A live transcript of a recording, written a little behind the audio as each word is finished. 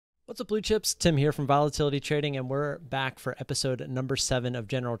What's up, Blue Chips? Tim here from Volatility Trading, and we're back for episode number 7 of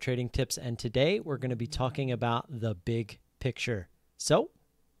General Trading Tips. And today we're going to be talking about the big picture. So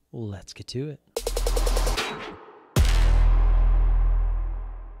let's get to it. All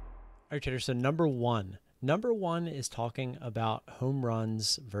right, traders. So number one is talking about home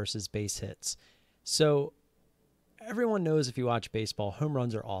runs versus base hits. So everyone knows, if you watch baseball, home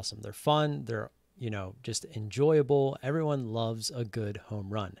runs are awesome. They're fun. They're just enjoyable. Everyone loves a good home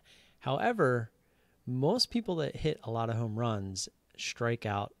run. However, most people that hit a lot of home runs strike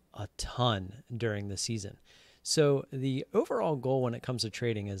out a ton during the season. So the overall goal when it comes to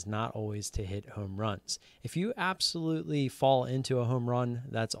trading is not always to hit home runs. If you absolutely fall into a home run,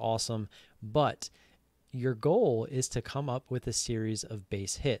 that's awesome. But your goal is to come up with a series of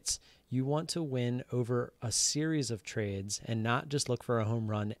base hits. You want to win over a series of trades and not just look for a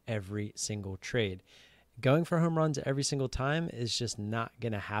home run every single trade. Going for home runs every single time is just not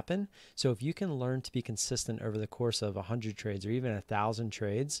going to happen. So if you can learn to be consistent over the course of 100 trades or even 1,000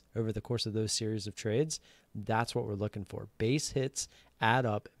 trades over the course of those series of trades, that's what we're looking for. Base hits add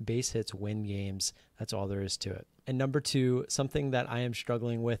up. Base hits win games. That's all there is to it. And number two, something that I am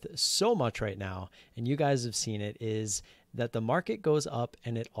struggling with so much right now, and you guys have seen it, is that the market goes up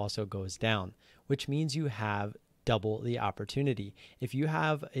and it also goes down, which means you have double the opportunity. If you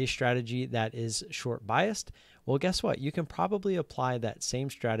have a strategy that is short biased, well, guess what? You can probably apply that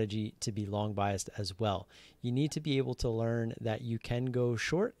same strategy to be long biased as well. You need to be able to learn that you can go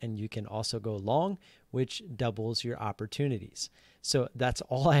short and you can also go long, which doubles your opportunities. So that's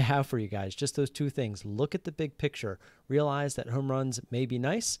all I have for you guys. Just those two things. Look at the big picture. Realize that home runs may be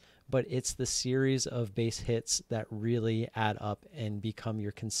nice, but it's the series of base hits that really add up and become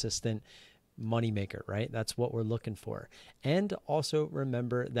your consistent moneymaker, right? That's what we're looking for. And also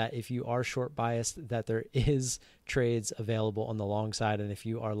remember that if you are short biased, that there is trades available on the long side. And if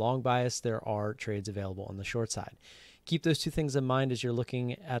you are long biased, there are trades available on the short side. Keep those two things in mind as you're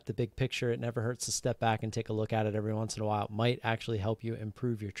looking at the big picture. It never hurts to step back and take a look at it every once in a while. It might actually help you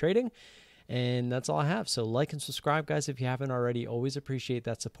improve your trading. And that's all I have. So like and subscribe, guys, if you haven't already. Always appreciate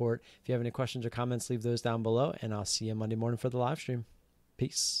that support. If you have any questions or comments, leave those down below, and I'll see you Monday morning for the live stream.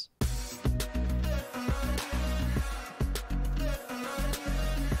 Peace.